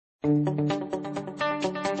Hello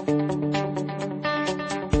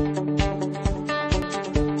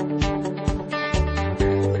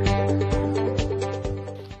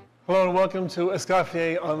and welcome to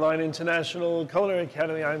Escoffier Online International Culinary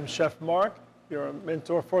Academy. I'm Chef Mark, your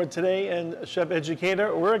mentor for today and chef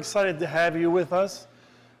educator. We're excited to have you with us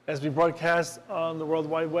as we broadcast on the World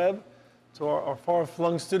Wide Web to our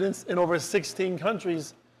far-flung students in over 16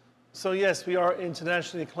 countries. So yes, we are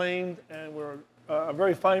internationally acclaimed, and we're a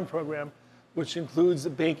very fine program, which includes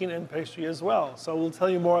baking and pastry as well. So we'll tell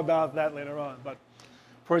you more about that later on. But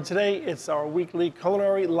for today, it's our weekly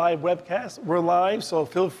culinary live webcast. We're live, so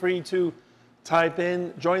feel free to type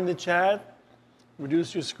in, join the chat,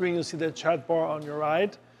 reduce your screen, you'll see the chat bar on your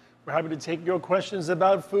right. We're happy to take your questions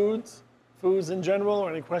about foods in general,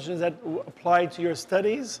 or any questions that apply to your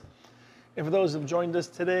studies. And for those who have joined us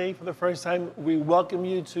today for the first time, we welcome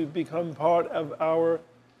you to become part of our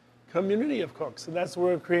community of cooks. And that's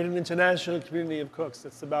where we're creating an international community of cooks.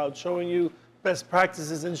 It's about showing you best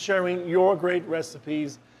practices and sharing your great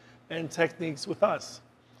recipes and techniques with us.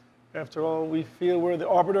 After all, we feel we're the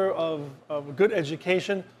arbiter of a good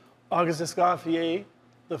education. Auguste Escoffier,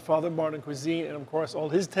 the father of modern cuisine, and of course all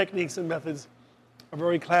his techniques and methods are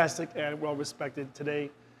very classic and well respected today,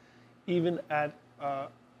 even at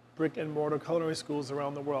brick and mortar culinary schools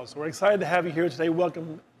around the world. So we're excited to have you here today.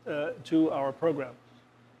 Welcome to our program.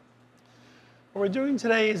 What we're doing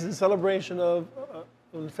today is in celebration of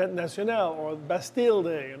une fête nationale, or Bastille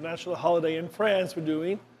Day, a national holiday in France. We're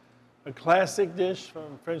doing a classic dish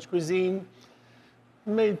from French cuisine,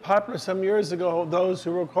 made popular some years ago. Those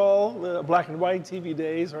who recall the black and white TV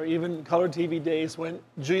days, or even color TV days, when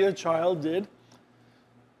Julia Child's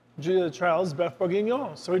Boeuf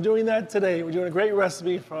Bourguignon. So we're doing that today. We're doing a great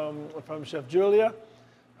recipe from Chef Julia,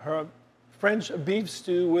 her French beef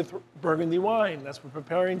stew with Burgundy wine. That's what we're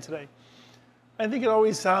preparing today. I think it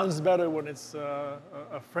always sounds better when it's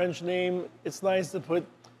a French name. It's nice to put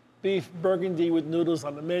beef Burgundy with noodles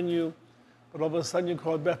on the menu, but all of a sudden you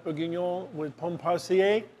call it Boeuf Bourguignon with pomme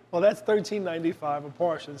parcier. Well, that's $13.95 a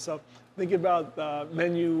portion. So think about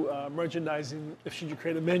menu merchandising if you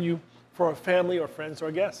create a menu for a family or friends or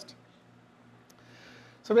a guest.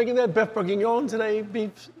 So making that Boeuf Bourguignon today,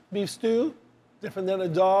 beef stew, different than a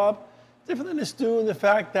daube, different than a stew in the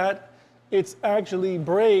fact that it's actually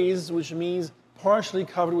braised, which means partially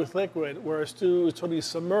covered with liquid, where a stew is totally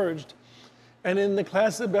submerged. And in the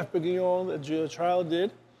classic Boeuf Bourguignon that Julia Child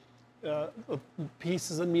did, the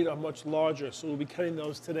pieces of meat are much larger, so we'll be cutting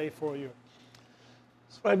those today for you.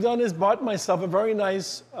 So what I've done is bought myself a very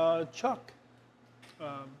nice chuck,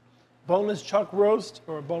 boneless chuck roast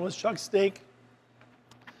or boneless chuck steak.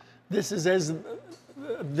 This is as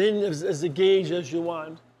thin as a gauge as you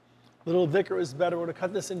want. A little thicker is better. We're going to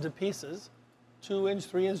cut this into pieces,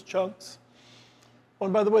 2-inch, 3-inch chunks. Oh,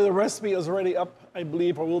 and by the way, the recipe is already up, I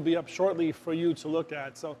believe, or will be up shortly for you to look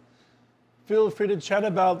at. So feel free to chat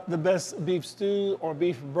about the best beef stew or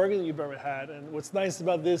beef burgundy you've ever had. And what's nice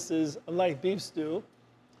about this is, unlike beef stew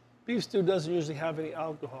doesn't usually have any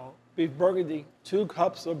alcohol. Beef burgundy, 2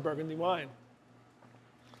 cups of burgundy wine.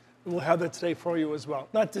 And we'll have that today for you as well.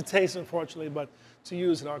 Not to taste, unfortunately, but to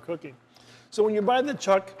use in our cooking. So when you buy the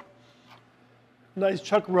chuck, nice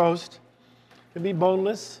chuck roast, it can be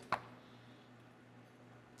boneless.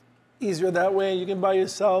 Easier that way. You can buy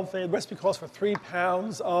yourself, a recipe calls for 3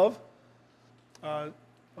 pounds of a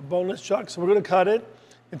boneless chuck. So we're going to cut it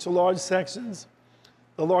into large sections.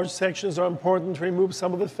 The large sections are important to remove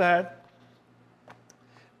some of the fat.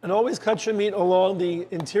 And always cut your meat along the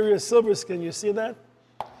interior silver skin. You see that?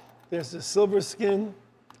 There's the silver skin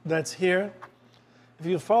that's here. If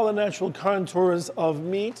you follow the natural contours of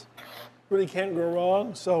meat, really can't go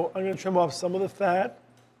wrong. So I'm going to trim off some of the fat.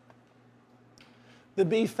 The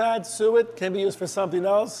beef fat suet can be used for something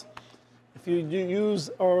else. If you use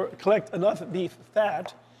or collect enough beef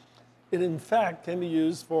fat, it in fact can be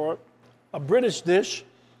used for a British dish,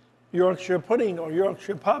 Yorkshire pudding or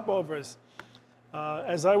Yorkshire popovers.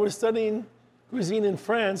 As I was studying cuisine in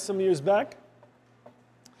France some years back,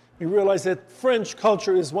 we realized that French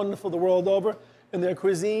culture is wonderful the world over, and their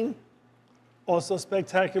cuisine, also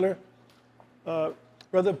spectacular.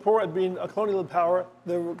 Rather poor at being a colonial power.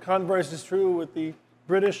 The converse is true with the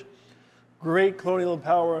British. Great colonial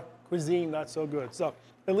power, cuisine not so good. So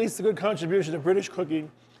at least a good contribution to British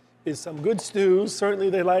cooking is some good stews. Certainly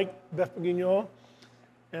they like Boeuf Bourguignon,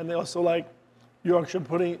 and they also like Yorkshire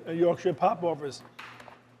pudding, Yorkshire popovers.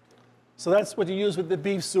 So that's what you use with the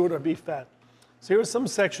beef suet or beef fat. So here are some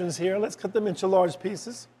sections here. Let's cut them into large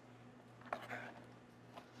pieces.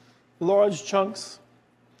 Large chunks,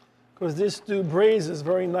 because this stew braises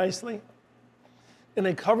very nicely. in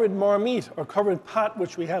a covered marmite or covered pot,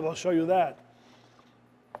 which we have. I'll show you that.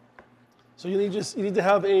 So you need to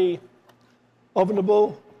have a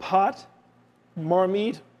ovenable pot,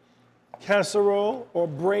 marmite, casserole, or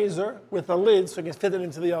brazier with a lid so you can fit it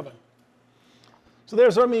into the oven. So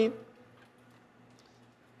there's our meat.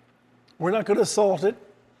 We're not going to salt it.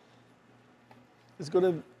 It's going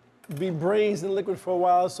to be braised in liquid for a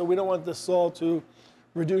while, so we don't want the salt to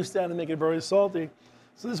reduce down and make it very salty.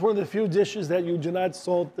 So this is one of the few dishes that you do not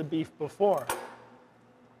salt the beef before.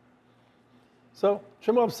 So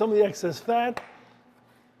trim off some of the excess fat.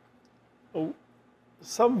 Oh,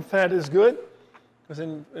 some fat is good, because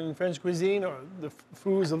in French cuisine, or the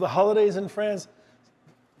foods of the holidays in France,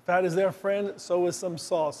 fat is their friend, so is some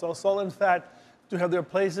salt. So salt and fat do have their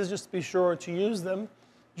places. Just be sure to use them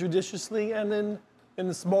judiciously and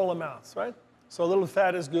in small amounts, right? So a little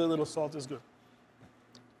fat is good, a little salt is good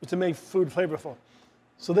to make food flavorful.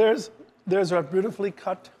 So there's our beautifully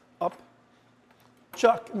cut up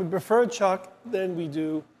chuck. We prefer chuck, then we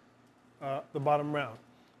do the bottom round.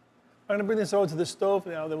 I'm going to bring this over to the stove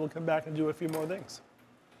now, then we'll come back and do a few more things.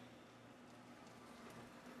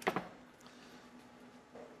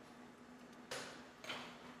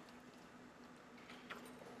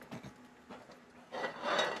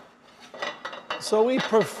 So we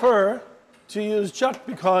prefer to use chuck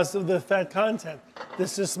because of the fat content.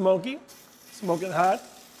 This is smoking hot.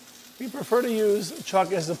 We prefer to use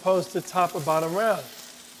chuck as opposed to top or bottom round.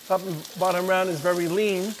 Top and bottom round is very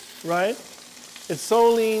lean, right? It's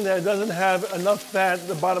so lean that it doesn't have enough fat at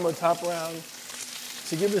the bottom or top round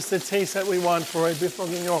to give us the taste that we want for a Boeuf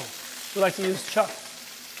Bourguignon. We like to use chuck.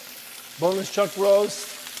 Boneless chuck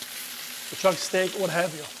roast, a chuck steak, what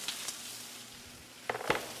have you.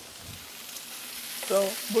 So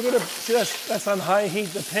we're going to see that's on high heat.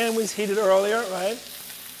 The pan was heated earlier, right?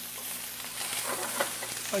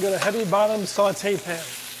 I got a heavy bottom saute pan.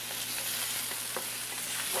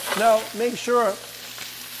 Now make sure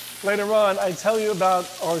later on I tell you about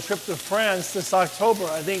our trip to France this October.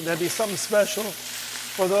 I think that'd be something special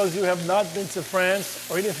for those who have not been to France,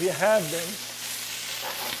 or even if you have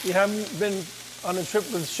been. You haven't been on a trip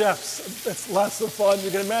with chefs. It's lots of fun.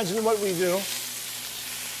 You can imagine what we do.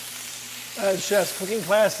 Chefs, cooking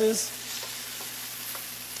classes,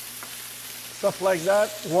 stuff like that,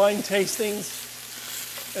 wine tastings,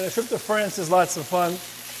 and a trip to France is lots of fun.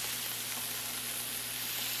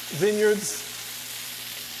 Vineyards,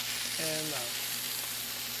 and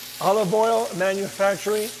olive oil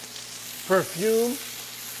manufacturing, perfume,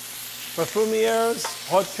 perfumiers,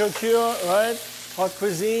 haute couture, right? Haute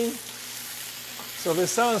cuisine. So if it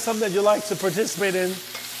sounds something that you like to participate in,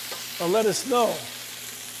 let us know.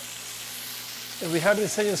 And we're happy to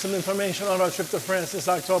send you some information on our trip to France this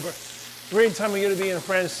October. Great time of year to be in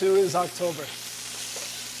France too is October.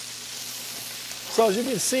 So as you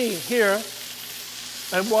can see here,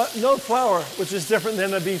 no flour, which is different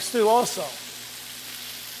than a beef stew also.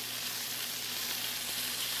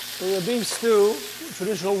 So the beef stew,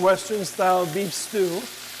 traditional Western style beef stew,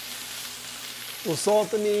 we'll salt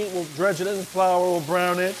the meat, we'll dredge it in flour, we'll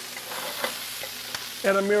brown it,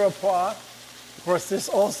 and a mirepoix. Of course, this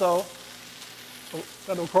also,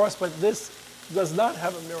 not of course, but this does not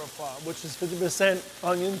have a mirepoix, which is 50%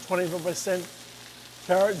 onion, 25%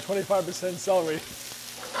 carrot, and 25% celery.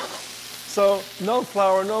 So no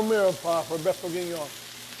flour, no mirepoix for Boeuf Bourguignon.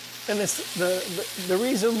 And the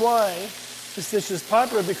reason why this dish is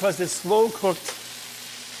popular because it's slow cooked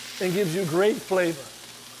and gives you great flavor.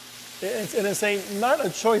 And it's not a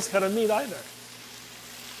choice cut of meat either.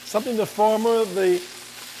 Something the farmer, the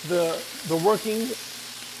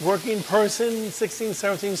working person, 16th,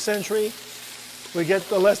 17th century, we get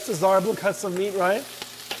the less desirable cuts of meat, right?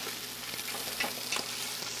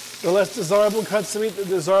 The less desirable cuts of meat, the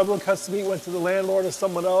desirable cuts of meat went to the landlord or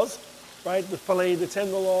someone else, right? The filet, the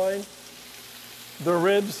tenderloin, the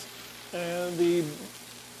ribs, and the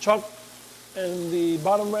chuck, and the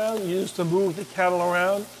bottom round used to move the cattle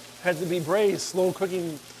around had to be braised, slow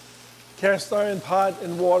cooking, cast iron pot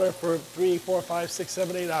in water for 3, 4, 5, 6,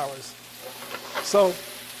 7, 8 hours. So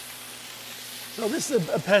this is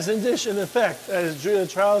a peasant dish in effect, as Julia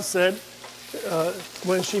Child said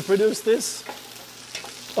when she produced this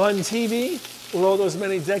on TV, although those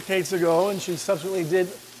many decades ago, and she subsequently did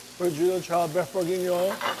for Julia Child Boeuf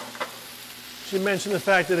Bourguignon. She mentioned the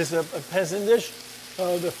fact that it's a peasant dish,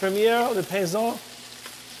 the fermier, the paysan,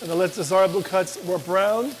 and the less desirable cuts were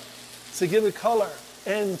browned to give it color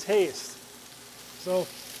and taste. So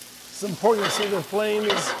it's important to see the flame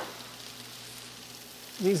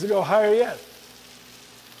needs to go higher yet.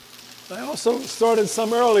 I also started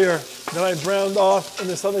some earlier that I browned off in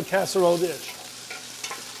this other casserole dish.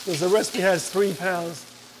 because the recipe has 3 pounds.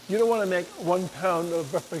 You don't want to make 1 pound of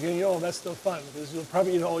Boeuf Bourguignon. That's no fun because you'll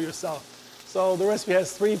probably eat it all yourself. So the recipe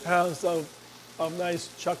has 3 pounds of nice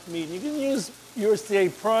chuck meat. You can use USDA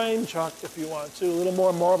prime chuck if you want to, a little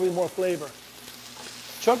more marbly, more flavor.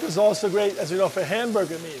 Chuck is also great, as you know, for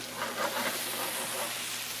hamburger meat.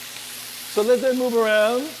 So let that move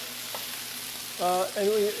around. And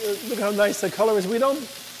look how nice the color is. We don't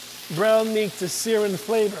brown meat to sear in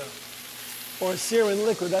flavor or sear in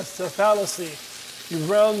liquid. That's a fallacy. You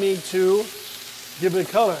brown meat to give it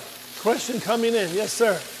color. Question coming in. Yes,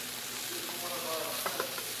 sir.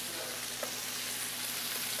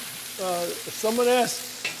 Someone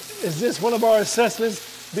asked, is this one of our assessments?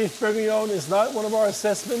 Beef bourguignon is not one of our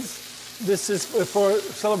assessments. This is for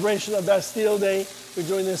celebration of Bastille Day. We're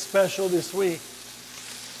doing this special this week.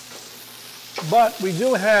 But we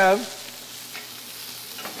do have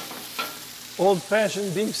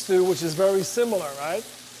old-fashioned beef stew, which is very similar, right?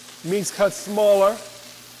 Meat's cut smaller,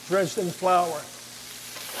 drenched in flour.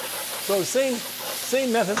 So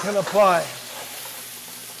same method can apply.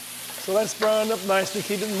 So let's brown up nicely,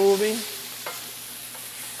 keep it moving.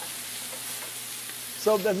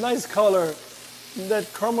 So that nice color that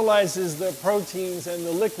caramelizes the proteins and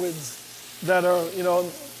the liquids that are, you know,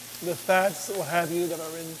 the fats, what have you, that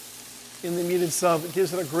are in the meat itself. It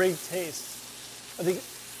gives it a great taste. I think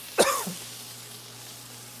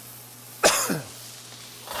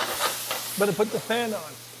better put the fan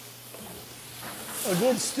on. A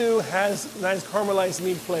good stew has nice caramelized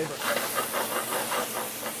meat flavor.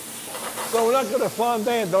 So we're not going to flambe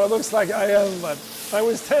it, though it looks like I am, but I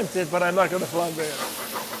was tempted, but I'm not going to flambe it.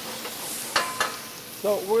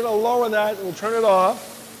 So we're going to lower that, and we'll turn it off.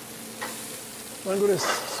 I'm going to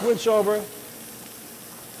switch over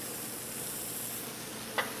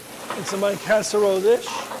into my casserole dish.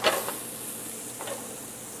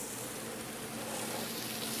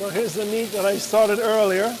 So here's the meat that I started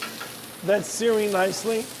earlier. That's searing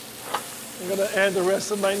nicely. I'm going to add the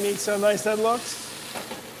rest of my meat. See how nice that looks?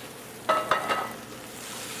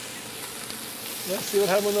 Let's see what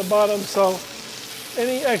happened on the bottom. So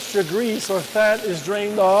any extra grease or fat is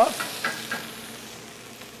drained off.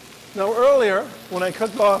 Now earlier, when I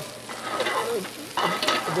cooked off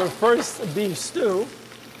the first beef stew,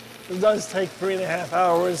 it does take 3.5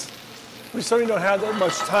 hours. We certainly don't have that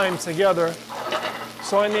much time together.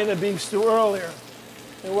 So I made a beef stew earlier.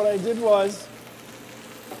 And what I did was,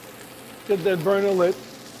 get that burner lit.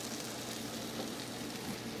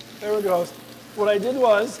 There it goes. What I did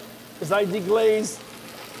was I deglazed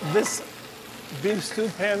this beef stew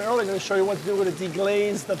pan earlier. I'm going to show you what to do. We're going to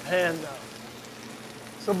deglaze the pan now.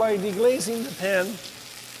 So by deglazing the pan,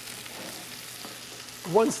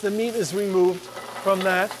 once the meat is removed from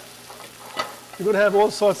that, you're going to have all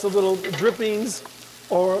sorts of little drippings,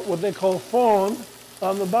 or what they call foam,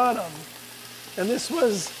 on the bottom. And this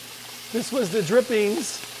was the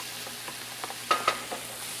drippings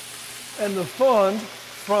and the fond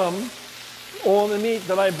from all the meat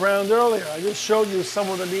that I browned earlier. I just showed you some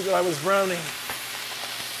of the meat that I was browning.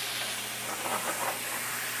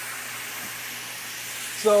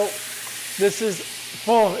 So this is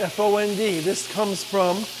fond, F-O-N-D. This comes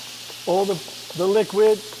from all the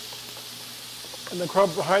liquid and the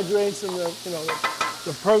carbohydrates and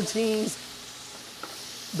the proteins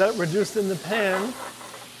that reduced in the pan,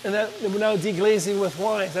 and that we're now deglazing with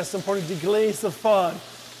wine. That's important. Deglaze the fond.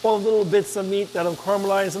 All the little bits of meat that have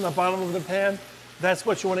caramelized in the bottom of the pan, that's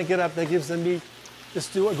what you want to get up. That gives the meat the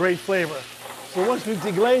stew a great flavor. So once we've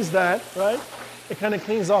deglazed that, right, it kind of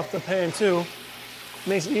cleans off the pan too.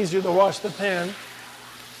 Makes it easier to wash the pan.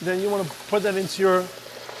 Then you want to put that into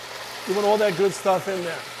you want all that good stuff in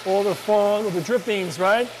there. All the fond, all the drippings,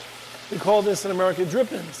 right? We call this in America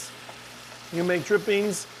drippings. You make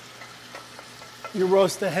drippings, you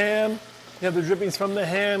roast the ham, you have the drippings from the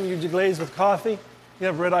ham, you deglaze with coffee, you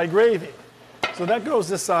have red-eye gravy. So that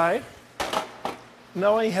goes aside.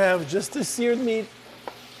 Now I have just the seared meat,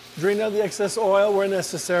 drain out the excess oil where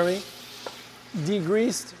necessary,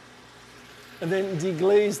 degreased, and then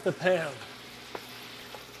deglaze the pan.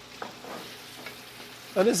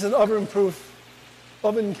 Now this is an oven-proof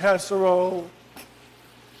oven casserole,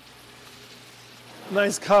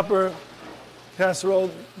 nice copper casserole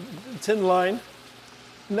tin line.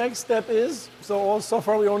 Next step is, so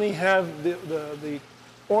far we only have the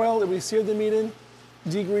oil that we seared the meat in,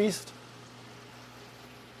 degreased,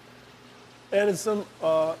 added some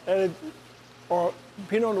or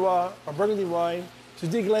Pinot Noir or Burgundy wine to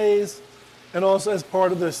deglaze, and also as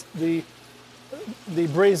part of this the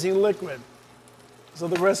braising liquid. So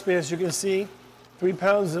the recipe, as you can see, 3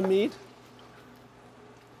 pounds of meat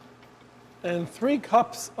and 3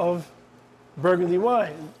 cups of Burgundy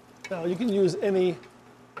wine. Now, you can use any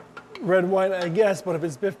red wine, I guess, but if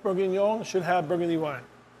it's Boeuf Bourguignon, it should have Burgundy wine.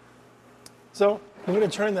 So I'm going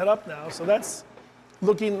to turn that up now. So that's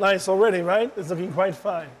looking nice already, right? It's looking quite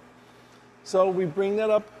fine. So we bring that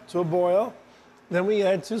up to a boil. Then we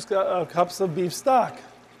add 2 cups of beef stock.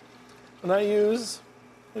 And I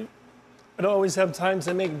don't always have time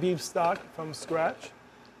to make beef stock from scratch.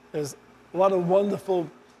 There's a lot of wonderful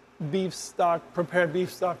beef stock, prepared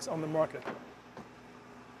beef stocks on the market.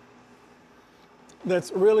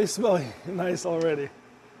 That's really smelling nice already.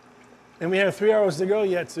 And we have 3 hours to go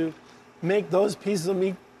yet to make those pieces of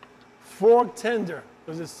meat fork tender,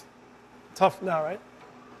 because it's tough now, right?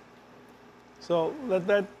 So let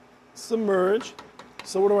that submerge.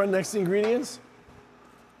 So what are our next ingredients?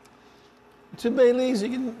 2 bay leaves.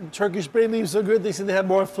 Turkish bay leaves are good. They say they have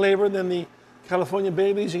more flavor than the California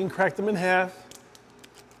bay leaves. You can crack them in half.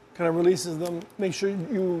 Kind of releases them. Make sure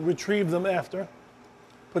you retrieve them after.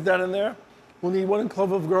 Put that in there. We'll need 1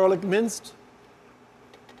 clove of garlic minced.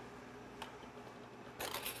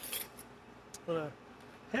 A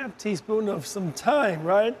half teaspoon of some thyme,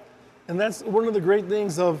 right? And that's one of the great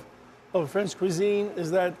things of French cuisine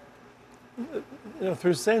is that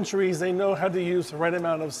through centuries they know how to use the right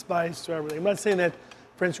amount of spice to everything. I'm not saying that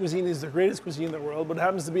French cuisine is the greatest cuisine in the world, but it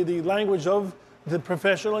happens to be the language of the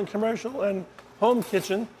professional and commercial and home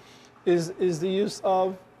kitchen is the use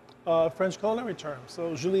of French culinary terms.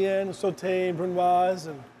 So julienne, sauté, brunoise,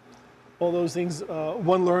 and all those things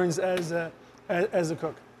one learns as a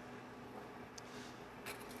cook.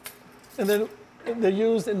 And then they're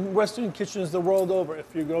used in Western kitchens the world over.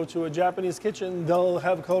 If you go to a Japanese kitchen, they'll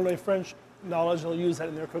have culinary French knowledge. They'll use that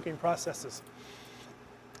in their cooking processes.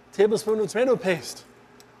 Tablespoon of tomato paste.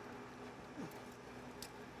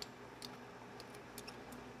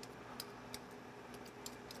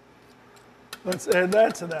 Let's add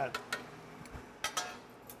that to that.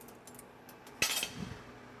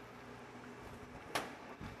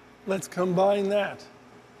 Let's combine that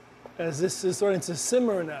as this is starting to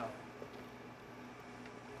simmer now.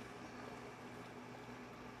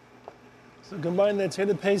 So combine that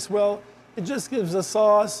tomato paste well. It just gives the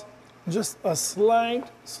sauce just a slight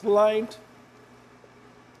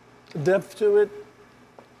depth to it.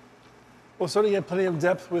 We'll certainly get plenty of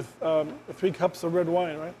depth with 3 cups of red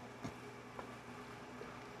wine, right?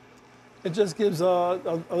 It just gives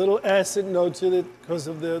a little acid note to it because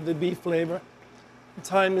of the beef flavor.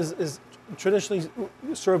 Thyme is traditionally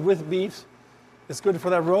served with beef. It's good for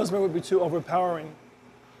that. Rosemary would be too overpowering.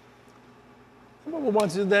 What we'll want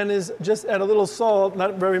to do then is just add a little salt,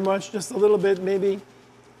 not very much, just a little bit, maybe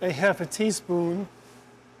a half a teaspoon,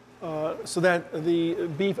 so that the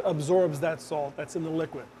beef absorbs that salt that's in the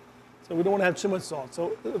liquid. So we don't want to have too much salt.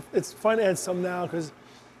 So it's fine to add some now, because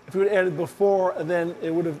if we would add it before, then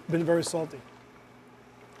it would have been very salty.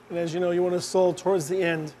 And as you know, you want to salt towards the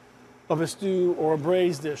end of a stew or a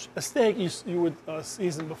braised dish. A steak you would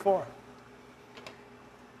season before.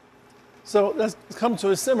 So let's come to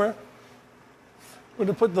a simmer. We're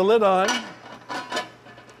going to put the lid on.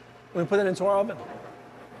 We're going to put it into our oven.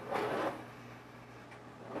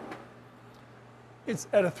 It's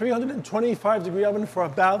at a 325-degree oven for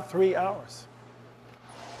about 3 hours.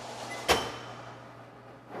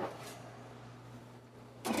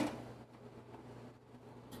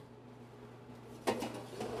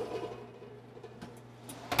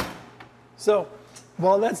 So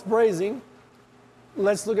while that's braising,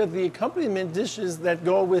 let's look at the accompaniment dishes that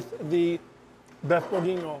go with the Boeuf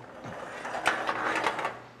Bourguignon.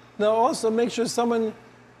 Now also make sure someone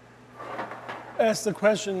asks the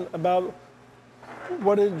question about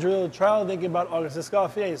what did your child think about Auguste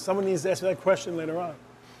Escoffier? Someone needs to ask me that question later on.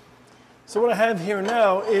 So what I have here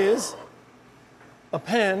now is a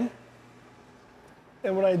pan,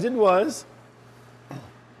 and what I did was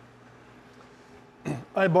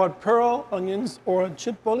I bought pearl onions or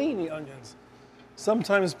cipollini onions.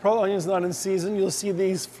 Sometimes pearl onions not in season. You'll see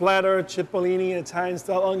these flatter cipollini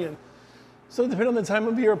Italian-style onion. So depending on the time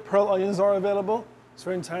of year, pearl onions are available.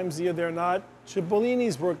 Certain times of the year they're not.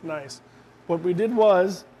 Cipollinis work nice. What we did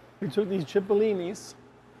was we took these cipollinis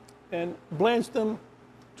and blanched them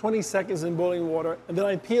 20 seconds in boiling water, and then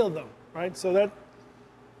I peeled them, right? So that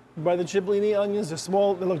by the cipollini onions, they're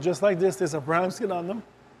small. They look just like this. There's a brown skin on them.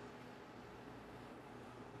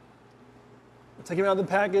 Take them out of the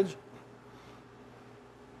package.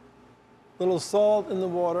 Little salt in the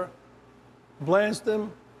water. Blanch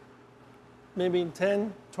them. Maybe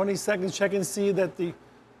 10, 20 seconds. Check and see that the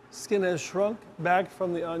skin has shrunk back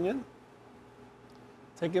from the onion.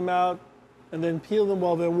 Take them out and then peel them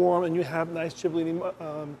while they're warm, and you have nice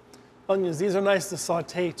cipollini onions. These are nice to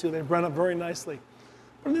saute too. They brown up very nicely.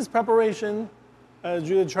 But in this preparation, as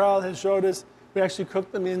Julia Child has showed us, we actually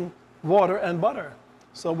cook them in water and butter.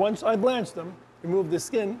 So once I blanch them, remove the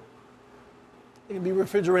skin, it can be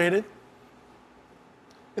refrigerated.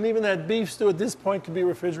 And even that beef stew at this point can be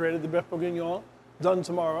refrigerated, the Boeuf Bourguignon, done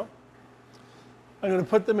tomorrow. I'm going to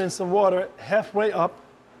put them in some water halfway up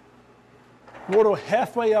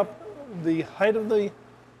the height of the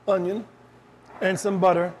onion, and some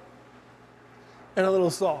butter, and a little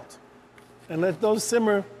salt. And let those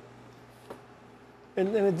simmer.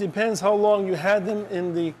 And it depends how long you had them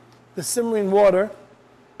in the simmering water,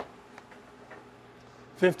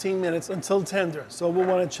 15 minutes until tender. So we'll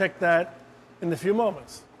want to check that in a few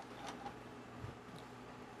moments.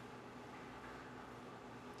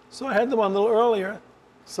 So I had them on a little earlier,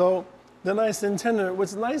 so they're nice and tender.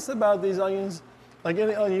 What's nice about these onions, like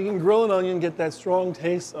any onion, you can grill an onion, get that strong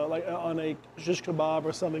taste, like on a shish kebab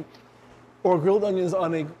or something, or grilled onions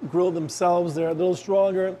on a grill themselves. They're a little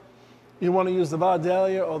stronger. You want to use the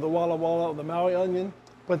Vidalia or the Walla Walla or the Maui onion.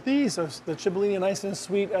 But these are the Cipollini, nice and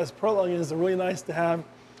sweet as pearl onions. They're really nice to have,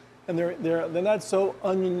 and they're not so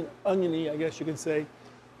oniony, I guess you could say,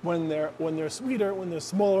 when they're sweeter, when they're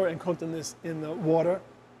smaller and cooked in the water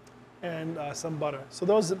and some butter. So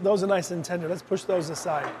those are nice and tender. Let's push those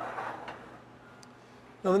aside.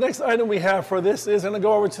 Now the next item we have for this is, I'm going to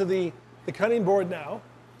go over to the cutting board now.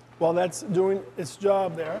 While that's doing its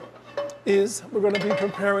job there, is we're going to be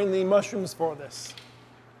preparing the mushrooms for this.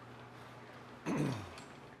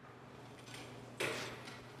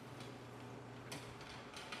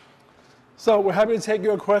 So we're happy to take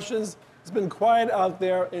your questions. It's been quiet out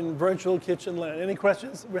there in virtual kitchen land. Any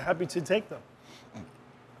questions? We're happy to take them.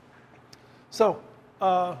 So,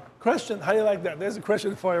 question, how do you like that? There's a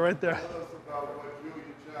question for you right there. Tell us about what Julia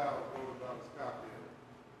Child wrote about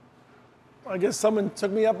Escoffier. I guess someone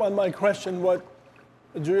took me up on my question, what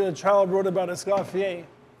Julia Child wrote about Escoffier.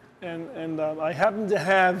 And I happen to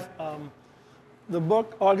have the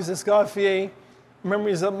book, Auguste Escoffier,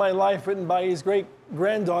 Memories of My Life, written by his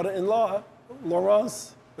great-granddaughter-in-law,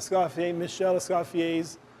 Laurence Escoffier, Michel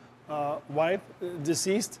Escoffier's wife,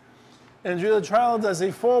 deceased. And Julia Child does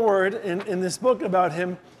a foreword in this book about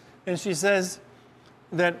him, and she says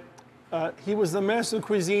that he was the master of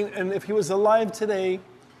cuisine, and if he was alive today,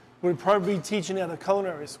 would probably be teaching at a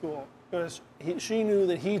culinary school, because she knew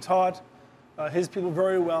that he taught his people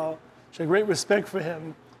very well. She had great respect for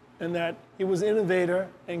him, and that he was an innovator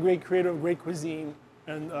and great creator of great cuisine.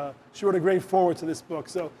 And she wrote a great foreword to this book.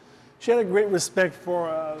 So she had a great respect for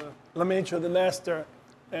Le Maître, the master,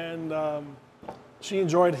 and she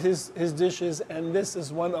enjoyed his dishes, and this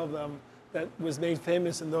is one of them that was made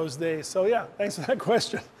famous in those days. So yeah, thanks for that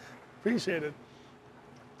question. Appreciate it.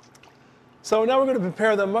 So now we're going to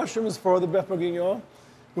prepare the mushrooms for the Boeuf Bourguignon.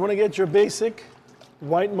 You want to get your basic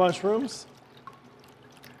white mushrooms.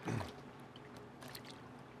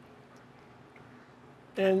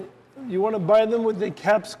 And you want to buy them with the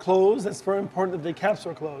caps closed. That's very important that the caps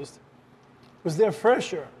are closed, because they're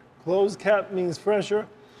fresher. Closed cap means fresher.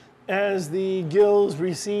 As the gills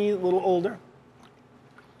recede, a little older.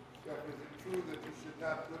 Chef, is it true that you should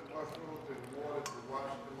not put mushrooms in water to wash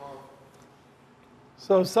them off?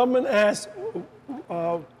 So someone asked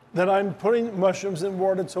that I'm putting mushrooms in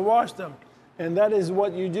water to wash them. And that is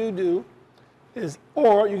what you do,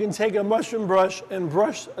 or you can take a mushroom brush and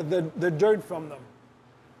brush the dirt from them.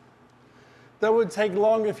 That would take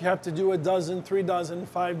longer if you have to do a dozen, 3 dozen,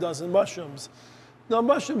 5 dozen mushrooms. Now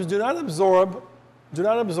mushrooms do not absorb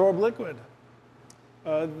liquid.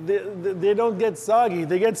 They don't get soggy.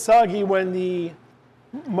 They get soggy when the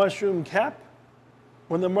mushroom cap,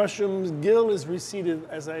 when the mushroom's gill is receded,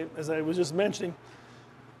 as I was just mentioning.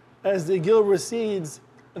 As the gill recedes,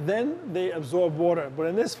 then they absorb water. But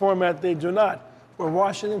in this format, they do not. We're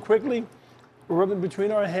washing them quickly. We're rubbing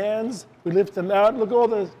between our hands. We lift them out. Look at all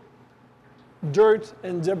the dirt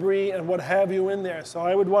and debris and what have you in there. So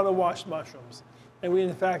I would want to wash mushrooms. And we,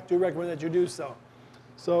 in fact, do recommend that you do so.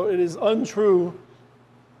 So it is untrue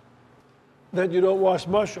that you don't wash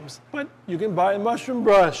mushrooms. But you can buy a mushroom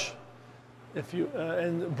brush if you,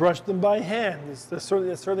 and brush them by hand. That's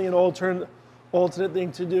certainly an alternate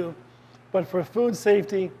thing to do. But for food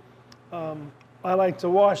safety, I like to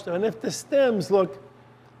wash them. And if the stems look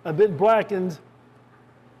a bit blackened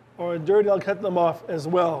or dirty, I'll cut them off as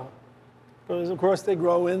well. Because, of course, they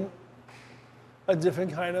grow in a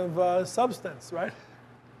different kind of substance, right?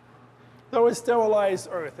 Though it's sterilized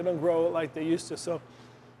earth. They don't grow like they used to. So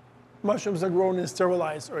mushrooms are grown in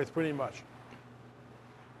sterilized earth, pretty much.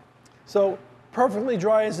 So perfectly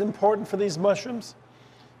dry is important for these mushrooms,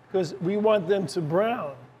 because we want them to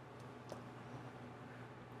brown.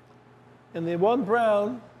 And they won't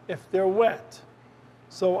brown if they're wet.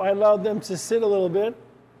 So I allowed them to sit a little bit.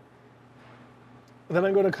 Then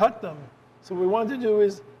I'm going to cut them. So what we want to do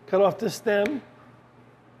is cut off the stem,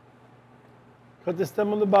 cut the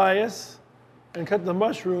stem on the bias, and cut the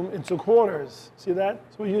mushroom into quarters. See that?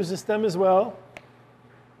 So we use the stem as well.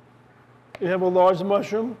 You have a large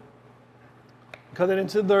mushroom, cut it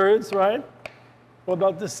into thirds, right? Or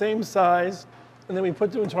about the same size, and then we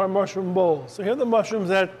put them into our mushroom bowl. So here are the mushrooms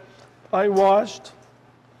that I washed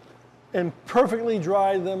and perfectly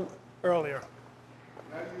dried them earlier.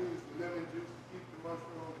 I use lemon juice to keep the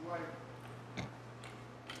mushrooms white.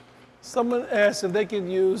 Someone asked if they could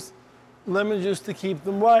use lemon juice to keep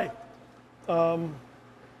them white.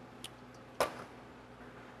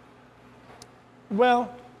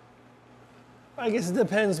 Well, I guess it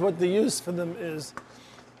depends what the use for them is.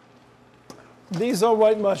 These are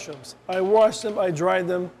white mushrooms. I washed them, I dried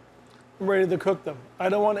them, I'm ready to cook them. I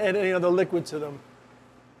don't want to add any other liquid to them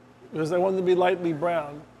because I want them to be lightly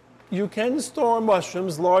brown. You can store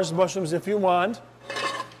mushrooms, large mushrooms if you want,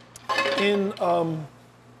 in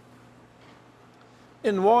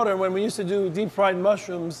water. When we used to do deep fried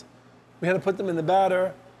mushrooms, we had to put them in the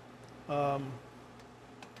batter.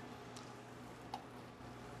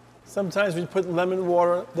 Sometimes we put lemon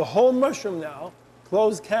water, the whole mushroom now,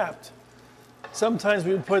 closed capped. Sometimes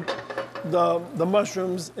we would put the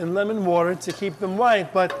mushrooms in lemon water to keep them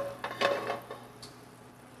white, but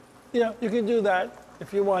yeah, you can do that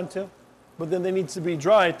if you want to, but then they need to be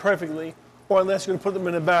dried perfectly, or unless you're going to put them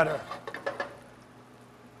in a batter.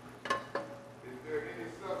 Is there any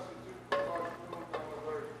substitute for mushrooms I'm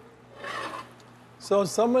allergic? So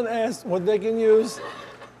someone asked what they can use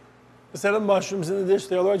instead of mushrooms in the dish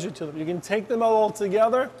they're allergic to them. You can take them all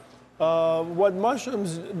together. What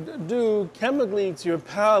mushrooms do chemically to your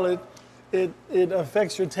palate, it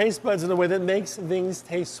affects your taste buds in a way that makes things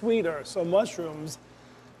taste sweeter. So mushrooms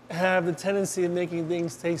have the tendency of making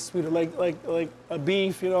things taste sweeter, like a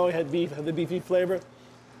beef, you know, it had beef, had the beefy flavor.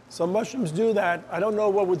 So mushrooms do that. I don't know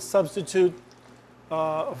what would substitute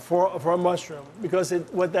for a mushroom because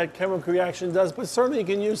what that chemical reaction does, but certainly you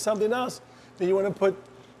can use something else. Then you want to put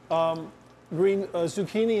green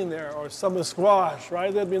zucchini in there or summer squash,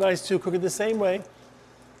 right? That'd be nice too. Cook it the same way.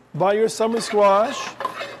 Buy your summer squash,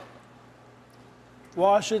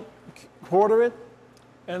 wash it, quarter it,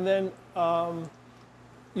 and then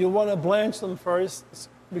you want to blanch them first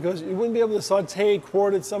because you wouldn't be able to saute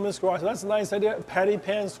quartered summer squash. So that's a nice idea. Patty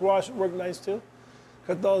pan squash would work nice too.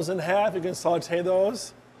 Cut those in half. You can saute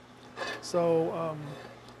those. So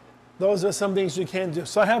those are some things you can do.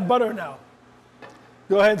 So I have butter now.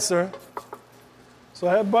 Go ahead, sir. So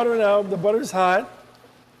I have butter now. The butter's hot.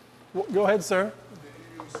 Go ahead, sir. Do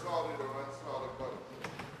you use salted or unsalted butter?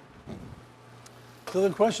 So the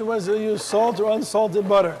question was, do you use salt or unsalted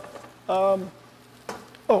butter? I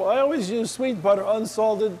always use sweet butter.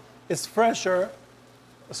 Unsalted is fresher.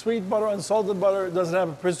 Sweet butter, unsalted butter doesn't have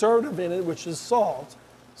a preservative in it, which is salt.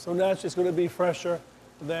 So naturally it's going to be fresher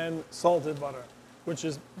than salted butter, which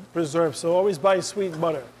is preserved. So always buy sweet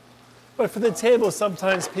butter. But for the table,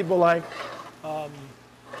 sometimes people like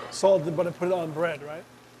salted butter, put it on bread, right?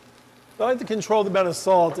 I like to control the amount of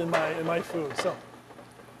salt in my food. So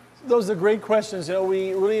those are great questions. You know,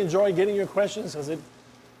 we really enjoy getting your questions because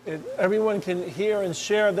everyone can hear and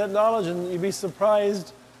share that knowledge, and you'd be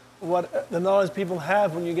surprised what the knowledge people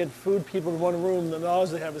have when you get food people in one room. The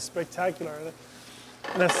knowledge they have is spectacular.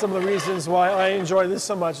 And that's some of the reasons why I enjoy this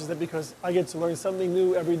so much, is that because I get to learn something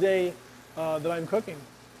new every day that I'm cooking.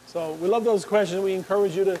 So we love those questions. We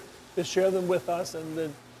encourage you to share them with us and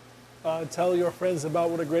to tell your friends about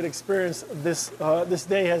what a great experience this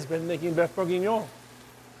day has been making Boeuf Bourguignon.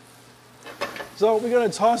 So we're going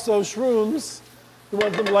to toss those shrooms. We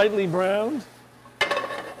want them lightly browned.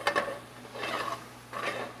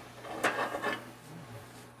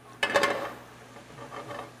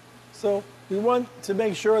 So we want to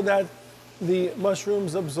make sure that the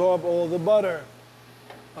mushrooms absorb all the butter.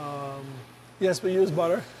 Yes, we use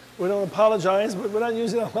butter. We don't apologize, but we're not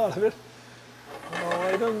using a lot of it.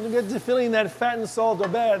 I don't get the feeling that fat and salt are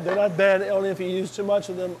bad. They're not bad only if you use too much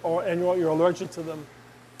of them and you're allergic to them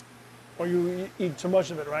or you eat too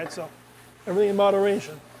much of it, right? So everything in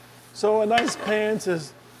moderation. So a nice pan to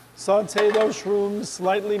saute those shrooms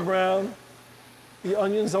slightly brown. The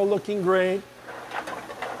onions are looking great.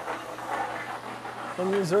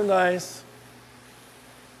 Onions are nice.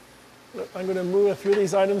 I'm going to move a few of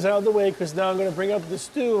these items out of the way because now I'm going to bring up the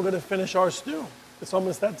stew. We're going to finish our stew. It's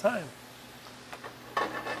almost that time.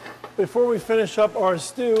 Before we finish up our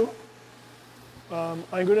stew, I'm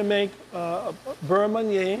going to make a beurre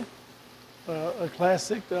manier, a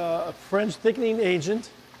classic French thickening agent.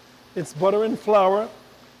 It's butter and flour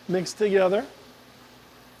mixed together.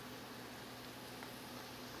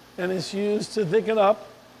 and it's used to thicken up.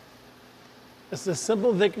 It's a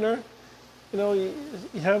simple thickener. You know, you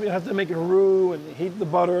have to make a roux and heat the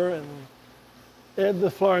butter and add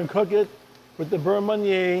the flour and cook it. With the beurre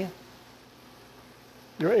Meunier,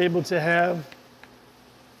 you're able to have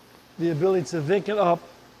the ability to thicken up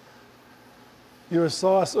your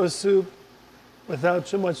sauce or soup without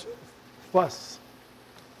too much fuss.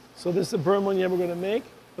 So this is the beurre Meunier we're going to make.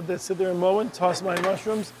 Let that sit there a moment. Toss my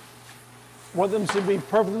mushrooms. Want them to be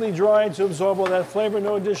perfectly dry to absorb all that flavor.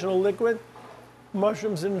 No additional liquid.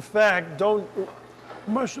 Mushrooms, in fact,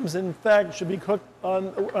 should be cooked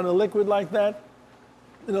on a liquid like that,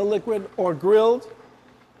 in a liquid or grilled.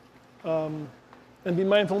 And be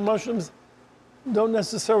mindful, mushrooms don't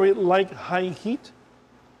necessarily like high heat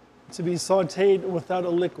to be sauteed without a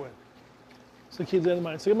liquid. So keep that in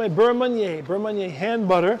mind. So I get my beurre Meunier hand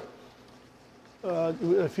butter.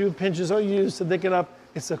 A few pinches are used to thicken up.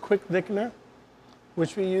 It's a quick thickener,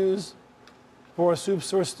 which we use for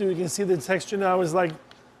soups or stew. You can see the texture now is like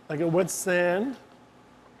a wet sand.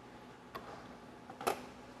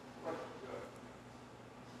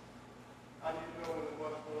 How do you know when the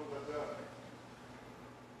mushrooms are done?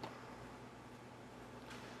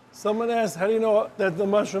 Someone asked, how do you know that the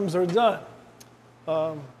mushrooms are done?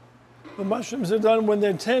 The mushrooms are done when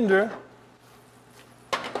they're tender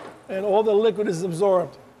and all the liquid is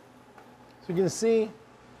absorbed. So you can see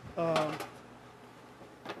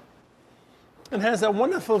it has that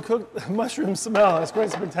wonderful cooked mushroom smell. It's quite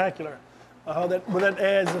spectacular how that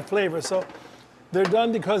adds the flavor. So they're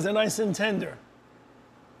done because they're nice and tender.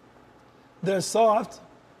 They're soft,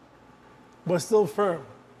 but still firm.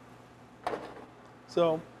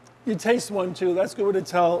 So you taste one too. That's good way to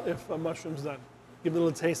tell if a mushroom's done. Give it a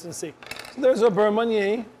little taste and see. So there's our beurre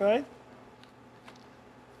Meunier, right?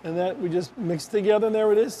 And that we just mix together, and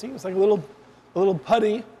there it is. See, it's like a little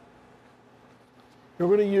putty. We're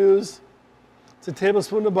going to use, it's a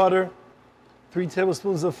tablespoon of butter, 3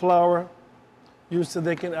 tablespoons of flour, used to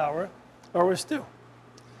thicken our stew.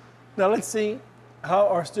 Now let's see how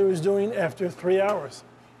our stew is doing after 3 hours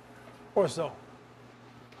or so.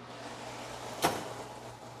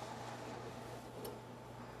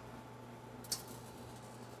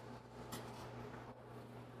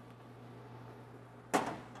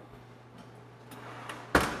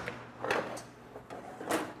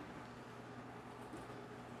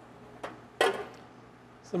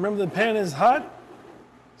 So remember, the pan is hot,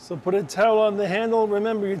 so put a towel on the handle.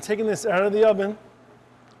 Remember, you're taking this out of the oven.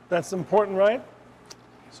 That's important, right?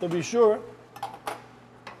 So be sure.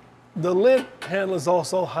 The lid handle is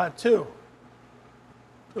also hot too.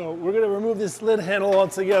 So we're going to remove this lid handle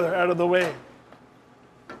altogether out of the way.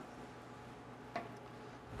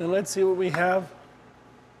 And let's see what we have.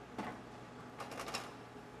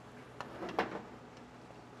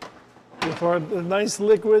 With our nice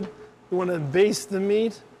liquid, we want to baste the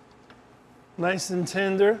meat, nice and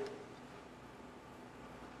tender.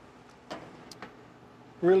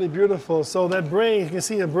 Really beautiful. So that braise, you can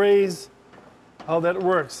see a braise, how that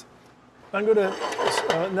works. I'm going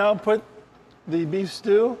to now put the beef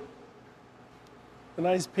stew, the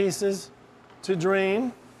nice pieces, to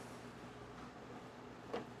drain.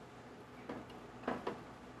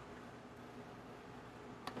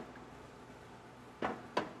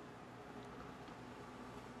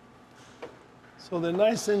 So they're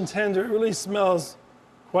nice and tender. It really smells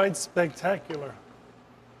quite spectacular.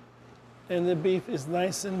 And the beef is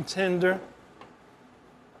nice and tender.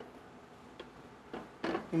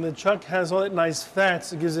 And the chuck has all that nice fat,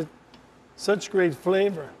 so it gives it such great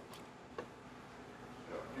flavor.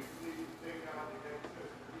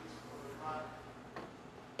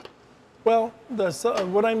 Well,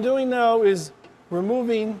 what I'm doing now is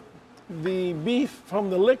removing the beef from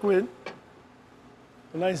the liquid,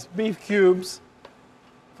 the nice beef cubes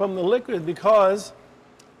from the liquid, because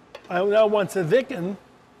I now want to thicken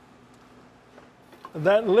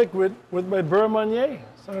that liquid with my beurre Meunier.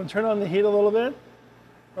 So I'm going to turn on the heat a little bit.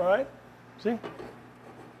 All right, see?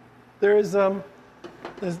 There's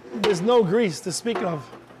no grease to speak of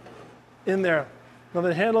in there. Now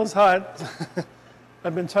the handle's hot.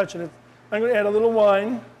 I've been touching it. I'm going to add a little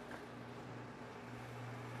wine.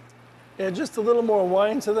 Add just a little more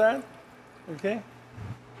wine to that, okay?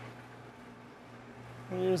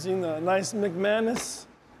 I'm using the nice McManus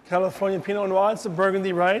California Pinot Noir. It's a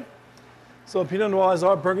Burgundy, right? So Pinot Noir is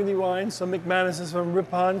our Burgundy wine. So McManus is from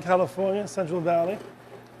Ripon, California, Central Valley.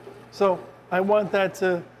 So I want that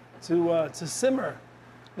to simmer.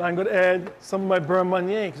 And I'm going to add some of my beurre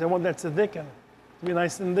Meunier because I want that to thicken, to be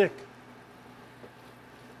nice and thick.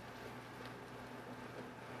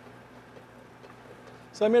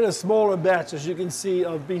 So I made a smaller batch, as you can see,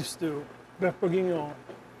 of beef stew, Boeuf Bourguignon.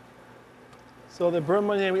 So the burnt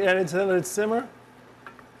onion we added to that, let it simmer.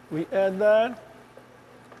 We add that.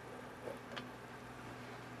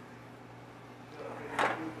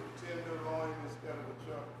 Tenderloin instead of a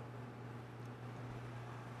chuck.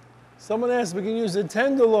 Someone asked if we can use the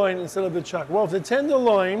tenderloin instead of the chuck. Well, if the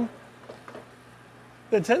tenderloin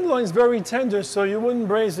is very tender, so you wouldn't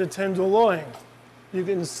braise the tenderloin. You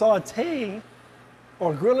can saute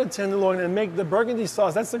or grill a tenderloin and make the burgundy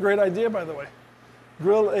sauce. That's a great idea, by the way.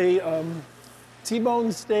 Grill a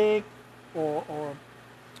T-bone steak or a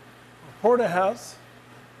porterhouse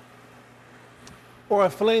or a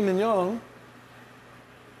filet mignon,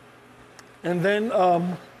 and then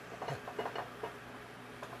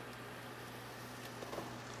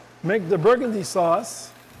make the burgundy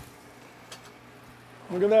sauce.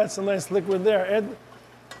 Look at that, it's a nice liquid there.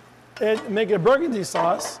 Make a burgundy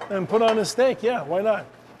sauce and put on a steak. Yeah, why not?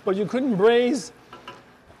 But you couldn't braise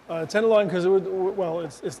tenderloin because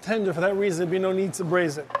it's tender. For that reason, there'd be no need to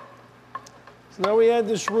braise it. So now we add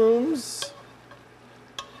the shrooms.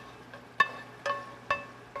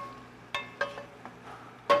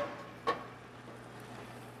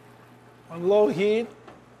 On low heat.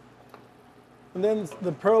 And then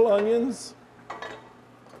the pearl onions.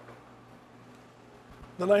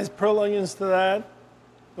 The nice pearl onions to that.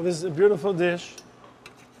 Well, this is a beautiful dish.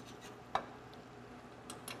 A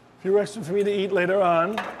few extra for me to eat later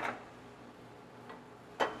on.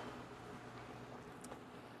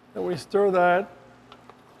 And we stir that.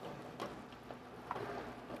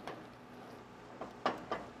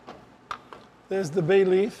 There's the bay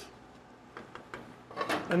leaf.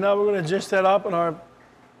 And now we're going to dish that up in our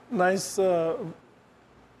nice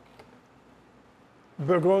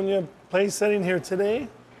Bourguignon place setting here today.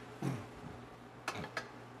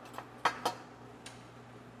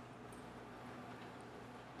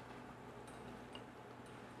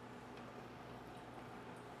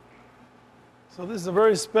 So this is a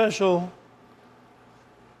very special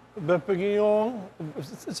Boeuf Bourguignon.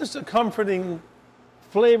 It's just a comforting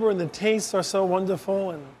flavor, and the tastes are so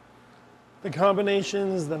wonderful, and the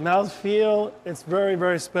combinations, the mouthfeel, it's very,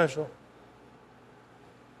 very special.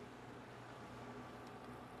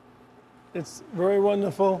 It's very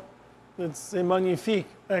wonderful. It's magnifique,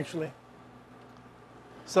 actually.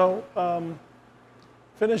 So,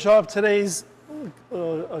 finish off today's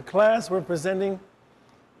class. We're presenting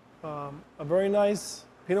a very nice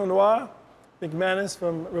Pinot Noir, McManus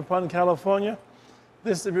from Ripon, California.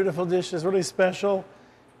 This is a beautiful dish. It's really special.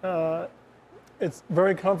 It's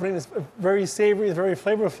very comforting. It's very savory. It's very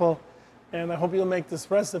flavorful. And I hope you'll make this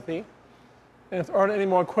recipe. And if there aren't any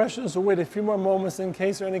more questions, we'll wait a few more moments in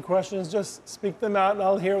case there are any questions. Just speak them out and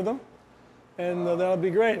I'll hear them. And that'll be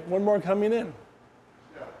great. One more coming in.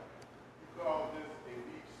 Yeah. You call this a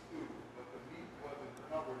beef stew, but the meat wasn't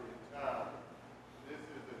covered in towel. This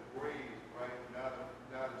is a braised, right? Not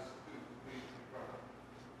a stew. Please confirm.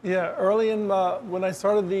 Yeah, early in when I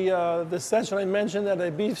started the session, I mentioned that a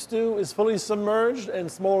beef stew is fully submerged in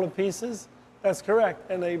smaller pieces. That's correct.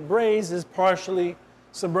 And a braise is partially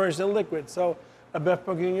submerged in liquid. So a Boeuf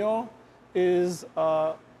Bourguignon is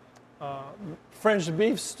French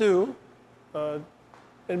beef stew.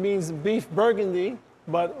 It means beef burgundy,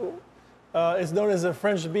 but it's known as a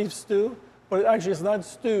French beef stew. But actually, it's not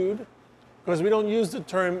stewed because we don't use the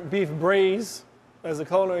term beef braise as a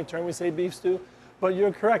culinary term. We say beef stew. But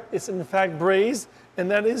you're correct. It's in fact braised,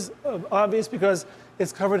 and that is obvious because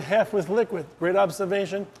it's covered half with liquid. Great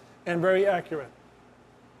observation and very accurate.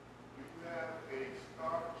 Do you have a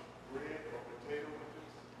starch, bread, or potato with this?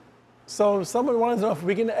 So someone wanted to know if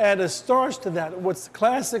we can add a starch to that. What's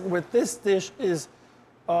classic with this dish is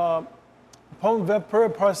pomme vapeur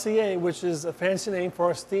parseillée, which is a fancy name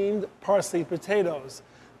for steamed parsley potatoes.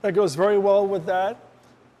 That goes very well with that.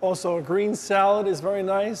 Also, a green salad is very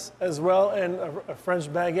nice as well, and a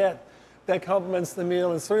French baguette. That complements the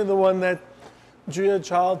meal. It's certainly the one that Julia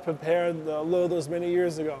Child prepared those many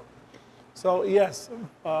years ago. So yes,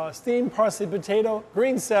 steamed parsley potato,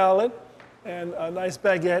 green salad, and a nice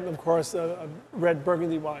baguette, and of course, a red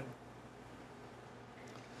burgundy wine.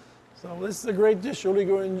 So this is a great dish. You'll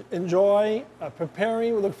really enjoy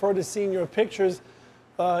preparing. We look forward to seeing your pictures.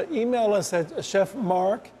 Email us at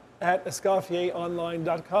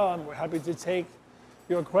chefmark@escaffieronline.com. We're happy to take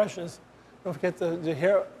your questions. Don't forget to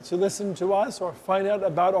listen to us or find out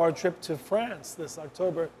about our trip to France this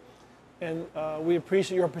October. And we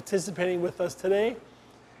appreciate your participating with us today.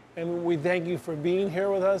 And we thank you for being here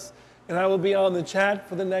with us. And I will be on the chat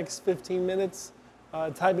for the next 15 minutes,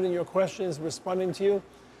 typing in your questions, responding to you.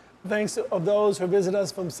 Thanks to those who visit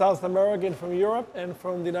us from South America and from Europe and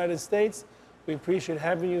from the United States. We appreciate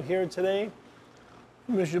having you here today.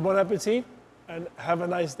 Wish you bon appetit and have a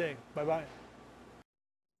nice day. Bye-bye.